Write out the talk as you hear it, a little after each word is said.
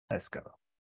Let's go.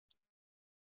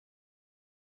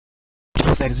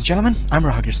 Ladies and gentlemen, I'm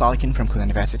Rahagir Salekeen from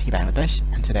University, Bangladesh,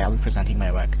 and today I'll be presenting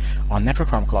my work on network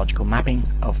pharmacological mapping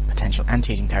of potential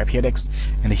anti-aging therapeutics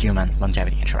in the human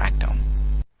longevity interactome.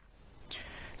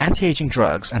 Anti-aging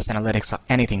drugs and senolytics are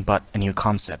anything but a new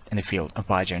concept in the field of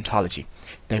biogerontology.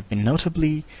 They've been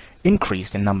notably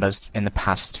increased in numbers in the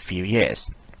past few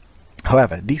years.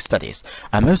 However, these studies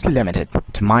are mostly limited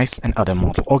to mice and other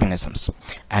mortal organisms,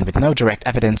 and with no direct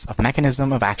evidence of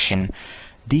mechanism of action,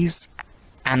 these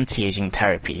anti-aging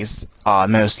therapies are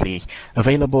mostly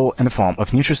available in the form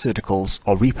of nutraceuticals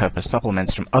or repurposed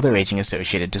supplements from other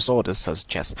aging-associated disorders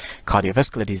such as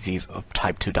cardiovascular disease or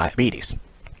type 2 diabetes.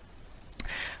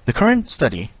 The current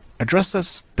study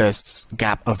addresses this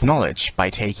gap of knowledge by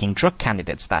taking drug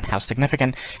candidates that have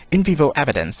significant in vivo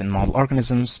evidence in model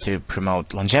organisms to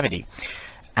promote longevity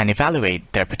and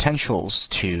evaluate their potentials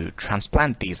to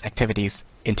transplant these activities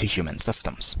into human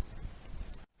systems.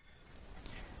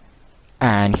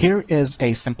 And here is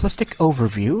a simplistic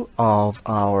overview of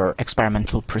our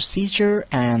experimental procedure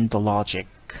and the logic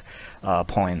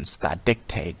points that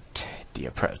dictate the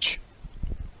approach.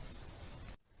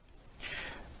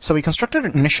 So we constructed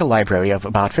an initial library of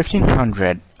about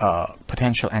 1,500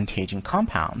 potential anti-aging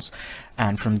compounds,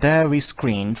 and from there we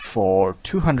screened for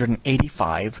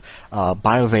 285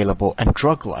 bioavailable and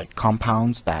drug-like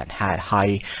compounds that had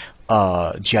high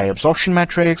GI absorption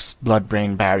metrics,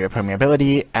 blood-brain barrier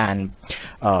permeability, and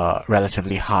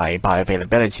relatively high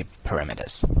bioavailability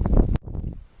parameters.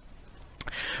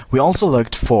 We also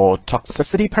looked for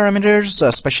toxicity parameters,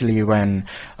 especially when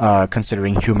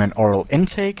considering human oral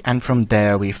intake, and from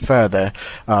there we further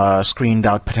screened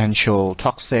out potential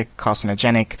toxic,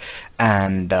 carcinogenic,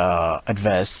 and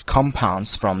adverse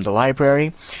compounds from the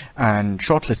library, and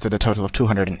shortlisted a total of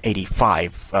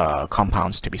 285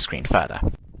 compounds to be screened further.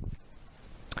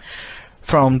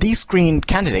 From these screened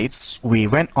candidates, we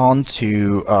went on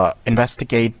to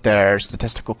investigate their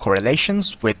statistical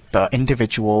correlations with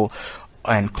individual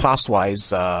and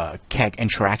class-wise KEGG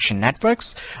interaction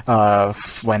networks.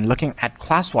 When looking at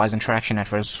class-wise interaction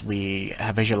networks, we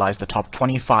have visualized the top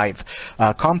 25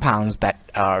 compounds that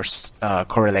are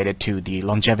correlated to the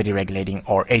longevity-regulating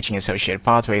or aging-associated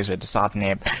pathways with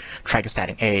dasatinib,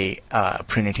 trigostatin A,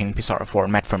 prunitine, PSR4,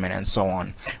 metformin, and so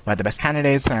on, were the best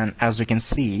candidates. And as we can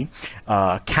see,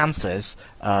 cancers,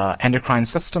 endocrine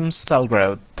systems, cell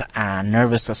growth, and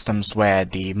nervous systems were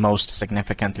the most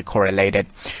significantly correlated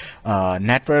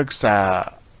networks,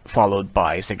 followed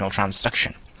by signal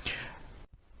transduction.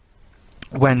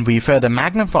 When we further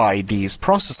magnify these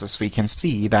processes, we can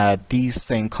see that these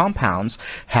same compounds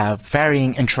have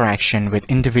varying interaction with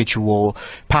individual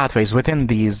pathways within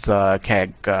these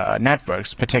KEGG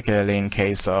networks, particularly in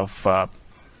case of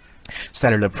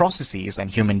cellular processes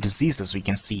and human diseases. We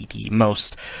can see the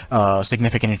most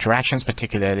significant interactions.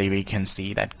 Particularly, we can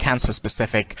see that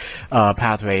cancer-specific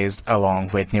pathways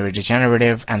along with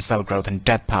neurodegenerative and cell growth and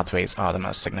death pathways are the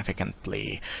most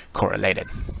significantly correlated.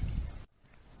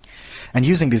 And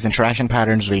using these interaction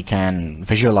patterns, we can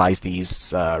visualize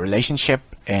these relationship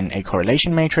in a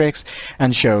correlation matrix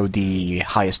and show the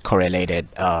highest correlated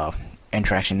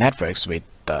interaction networks with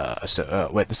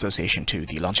association to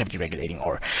the longevity regulating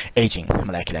or aging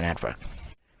molecular network.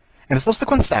 In the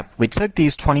subsequent step, we took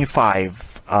these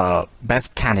 25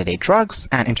 best candidate drugs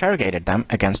and interrogated them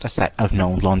against a set of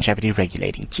known longevity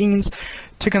regulating genes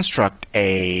to construct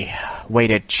a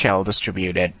weighted shell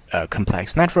distributed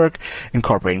complex network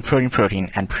incorporating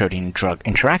protein-protein and protein-drug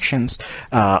interactions,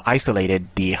 isolated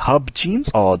the hub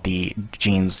genes or the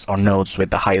genes or nodes with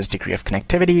the highest degree of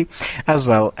connectivity, as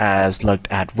well as looked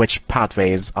at which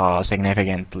pathways are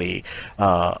significantly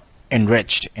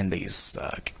enriched in these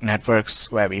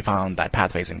networks, where we found that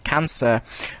pathways in cancer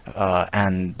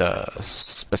and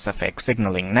specific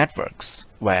signaling networks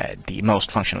were the most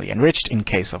functionally enriched in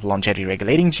case of longevity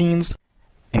regulating genes.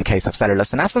 In case of cellular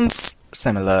senescence,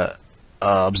 similar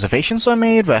observations were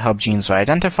made where hub genes were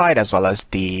identified, as well as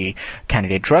the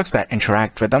candidate drugs that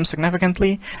interact with them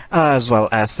significantly, as well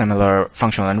as similar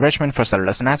functional enrichment for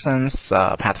cellular senescence,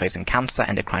 pathways in cancer,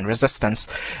 endocrine resistance,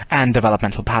 and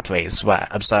developmental pathways were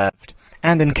observed.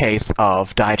 And in case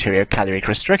of dietary or caloric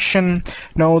restriction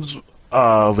nodes,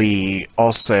 we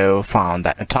also found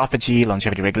that autophagy,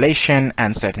 longevity regulation,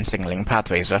 and certain signaling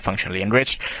pathways were functionally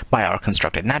enriched by our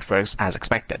constructed networks as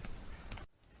expected.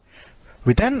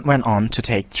 We then went on to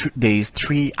take these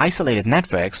three isolated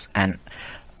networks and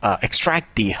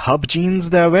extract the hub genes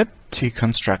therewith to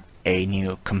construct a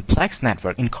new complex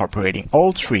network incorporating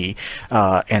all three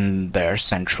in their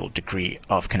central degree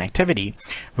of connectivity,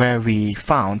 where we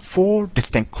found 4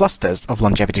 distinct clusters of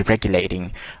longevity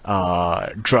regulating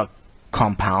drug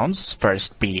compounds,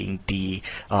 first being the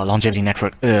longevity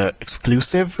network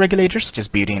exclusive regulators such as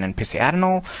butane and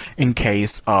pisiadenol. In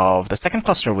case of the second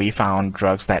cluster, we found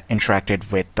drugs that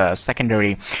interacted with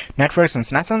secondary networks in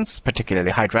senescence,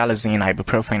 particularly hydralazine,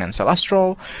 ibuprofen, and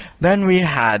cholesterol. Then we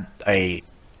had a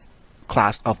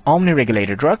class of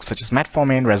omni-regulated drugs such as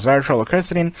metformin, resveratrol, or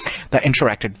quercetin that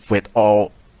interacted with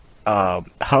all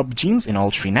hub genes in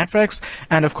all three networks.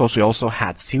 And of course, we also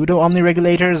had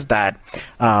pseudo-omni-regulators that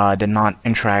did not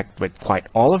interact with quite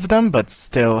all of them, but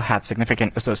still had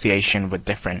significant association with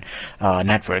different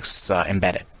networks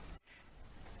embedded.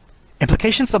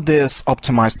 Implications of this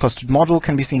optimized clustered model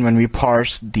can be seen when we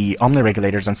parse the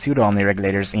omniregulators and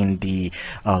pseudo-omniregulators in the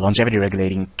longevity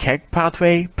regulating KEGG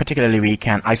pathway. Particularly, we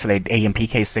can isolate the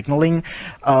AMPK signaling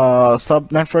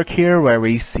subnetwork here, where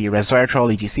we see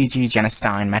resveratrol, EGCG,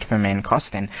 genistein, metformin,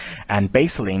 costin, and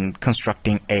baseline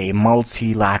constructing a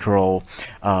multilateral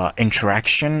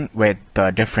interaction with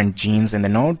different genes in the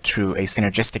node through a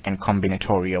synergistic and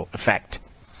combinatorial effect.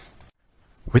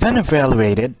 We then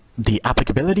evaluated the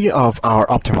applicability of our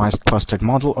optimized clustered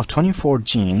model of 24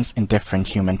 genes in different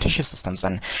human tissue systems,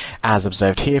 and as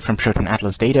observed here from Protein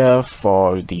Atlas data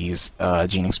for these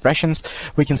gene expressions,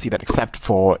 we can see that except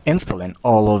for insulin,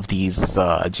 all of these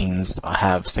genes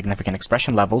have significant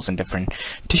expression levels in different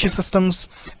tissue systems.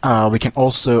 We can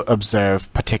also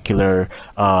observe particular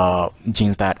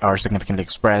genes that are significantly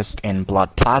expressed in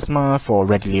blood plasma for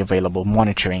readily available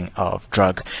monitoring of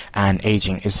drug and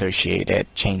aging associated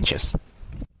changes.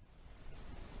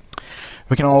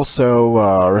 We can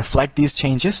also reflect these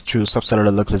changes through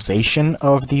subcellular localization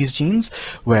of these genes,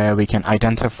 where we can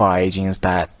identify genes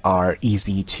that are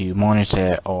easy to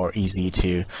monitor or easy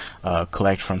to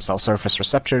collect from cell surface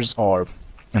receptors or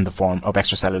in the form of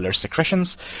extracellular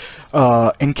secretions.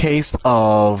 In case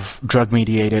of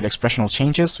drug-mediated expressional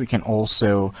changes, we can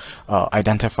also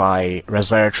identify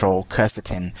resveratrol,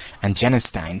 quercetin, and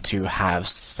genistein to have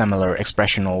similar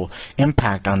expressional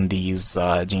impact on these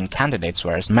gene candidates,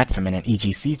 whereas metformin and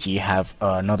EGCG have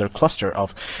another cluster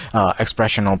of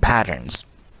expressional patterns.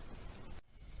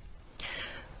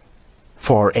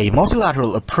 For a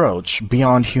multilateral approach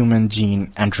beyond human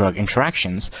gene and drug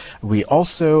interactions, we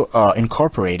also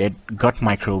incorporated gut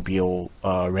microbial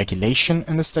regulation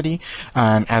in the study.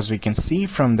 And as we can see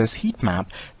from this heat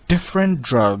map, different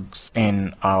drugs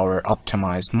in our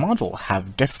optimized model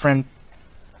have different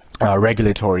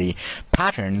regulatory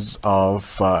patterns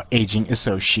of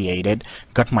aging-associated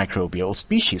gut microbial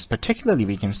species. Particularly,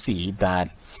 we can see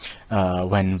that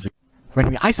when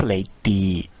we isolate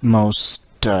the most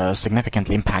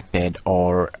significantly impacted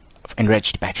or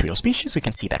enriched bacterial species, we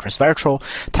can see that resveratrol,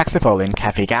 taxifolin,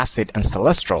 caffeic acid, and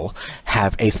cholesterol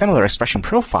have a similar expression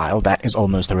profile that is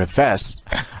almost the reverse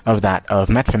of that of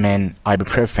metformin,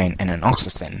 ibuprofen, and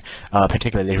enoxacin,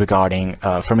 particularly regarding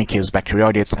Firmicutes,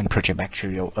 bacteroidetes, and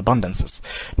proteobacterial abundances.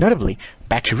 Notably,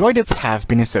 bacteroidetes have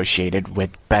been associated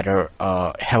with better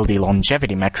healthy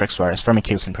longevity metrics, whereas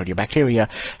Firmicutes and proteobacteria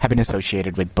have been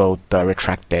associated with both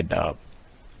retracted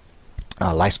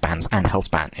lifespans and health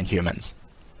span in humans.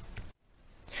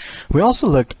 We also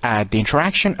looked at the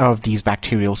interaction of these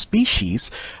bacterial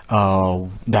species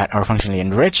that are functionally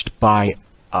enriched by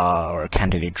our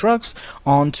candidate drugs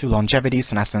onto longevity,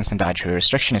 senescence, and dietary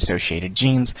restriction associated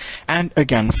genes, and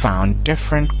again found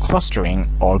different clustering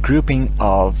or grouping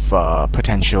of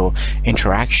potential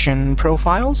interaction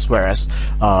profiles, whereas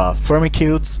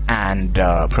Firmicutes and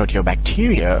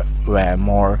proteobacteria were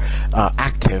more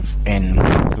active in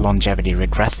longevity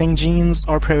regressing genes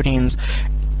or proteins.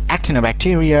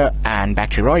 Actinobacteria and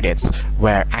bacteroidetes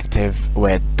were active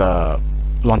with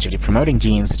longevity promoting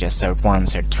genes such as SERP1,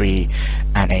 SERP3,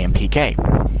 and AMPK.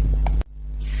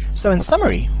 So in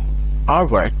summary, our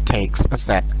work takes a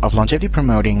set of longevity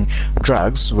promoting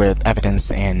drugs with evidence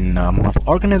in model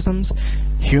organisms,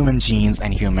 human genes,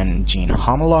 and human gene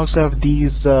homologs of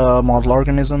these model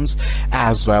organisms,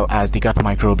 as well as the gut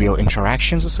microbial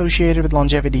interactions associated with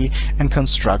longevity, and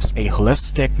constructs a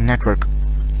holistic network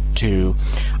to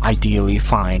ideally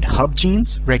find hub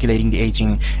genes regulating the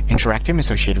aging interactome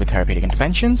associated with therapeutic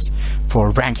interventions, for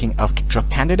ranking of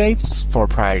drug candidates, for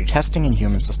priority testing in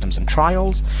human systems and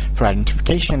trials, for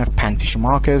identification of pan-tissue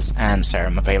markers and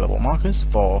serum available markers,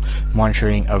 for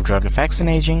monitoring of drug effects in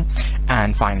aging,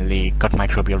 and finally gut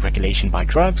microbial regulation by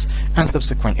drugs and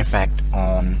subsequent effect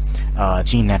on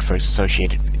gene networks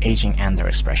associated with aging and their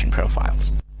expression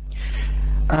profiles.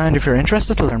 And if you're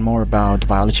interested to learn more about the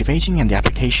biology of aging and the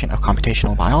application of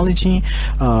computational biology,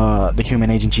 the Human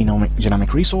Aging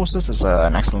Genomic Resources is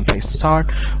an excellent place to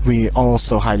start. We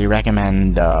also highly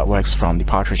recommend works from the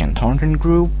Partridge and Thornton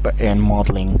group in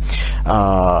modeling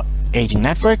aging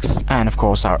networks, and of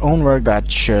course our own work that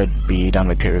should be done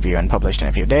with peer review and published in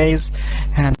a few days.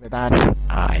 And with that,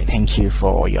 I thank you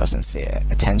for your sincere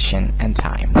attention and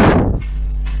time.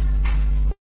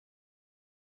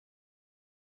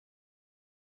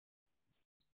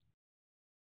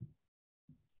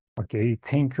 Okay,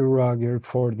 thank you, Rahagir,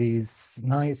 for this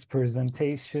nice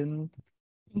presentation.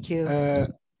 Thank you.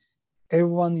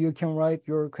 Everyone, you can write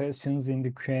your questions in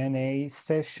the Q&A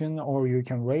session, or you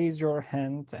can raise your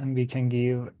hand and we can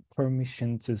give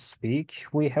permission to speak.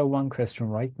 We have one question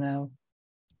right now.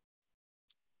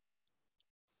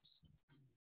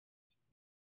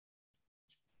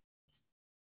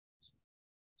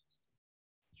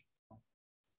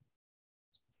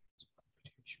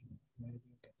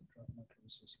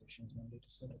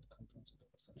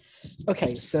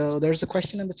 Okay, so there's a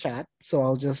question in the chat, so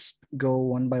I'll just go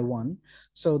one by one.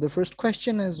 So the first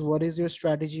question is, what is your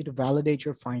strategy to validate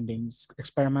your findings,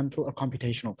 experimental or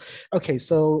computational? Okay,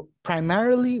 so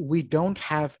primarily we don't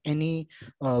have any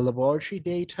laboratory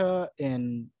data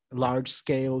in large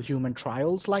scale human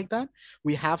trials like that.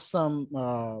 We have some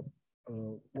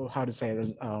well, how to say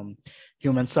it,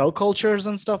 human cell cultures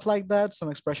and stuff like that, some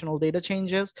expressional data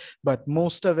changes, but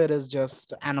most of it is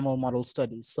just animal model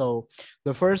studies. So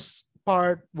the first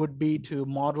part would be to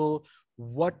model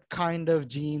what kind of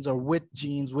genes or which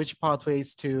genes, which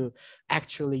pathways to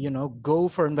actually, you know, go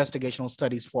for investigational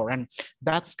studies for. And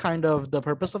that's kind of the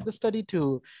purpose of the study,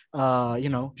 to, you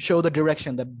know, show the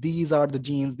direction that these are the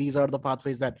genes, these are the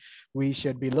pathways that we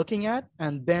should be looking at.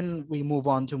 And then we move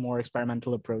on to more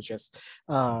experimental approaches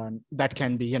that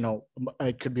can be, you know,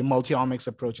 it could be multi-omics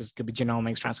approaches, it could be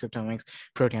genomics, transcriptomics,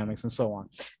 proteomics, and so on.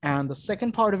 And the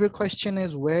second part of your question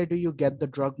is, where do you get the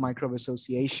drug microbe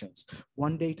associations?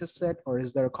 One data set, or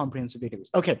is there a comprehensive database?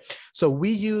 Okay, so we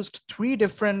used 3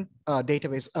 different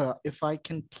databases. If I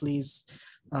can please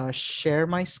share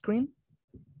my screen.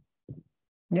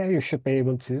 Yeah, you should be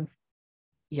able to.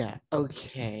 Yeah,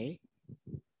 okay.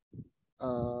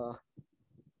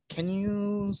 Can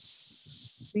you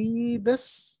see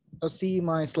this or see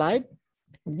my slide?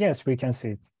 Yes, we can see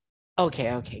it.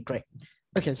 Okay, okay, great.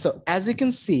 Okay, so as you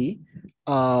can see,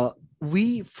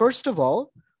 we, first of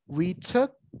all, we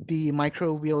took the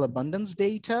microbial abundance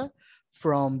data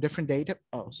from different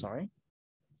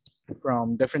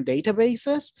from different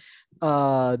databases.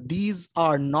 These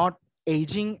are not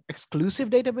aging exclusive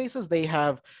databases. They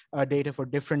have data for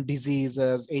different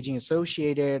diseases, aging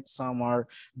associated. Some are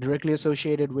directly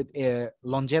associated with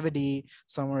longevity.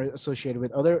 Some are associated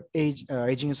with other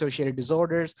aging associated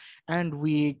disorders. And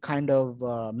we kind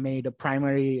of made a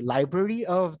primary library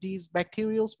of these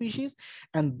bacterial species.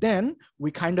 And then we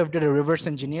kind of did a reverse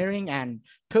engineering and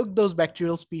took those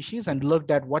bacterial species and looked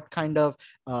at what kind of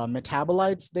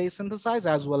metabolites they synthesize,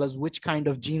 as well as which kind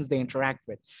of genes they interact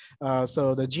with.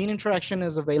 So the gene interaction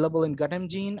is available in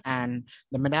GutMGene, and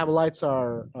the metabolites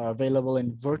are available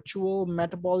in virtual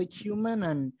metabolic human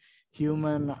and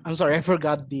human, I'm sorry, I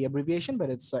forgot the abbreviation, but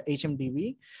it's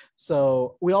HMDB.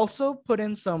 So we also put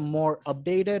in some more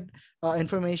updated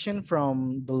information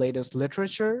from the latest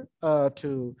literature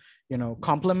to, you know,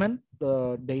 complement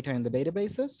the data in the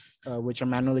databases, which are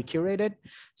manually curated.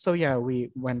 So yeah,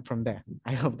 we went from there.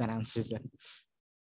 I hope that answers it.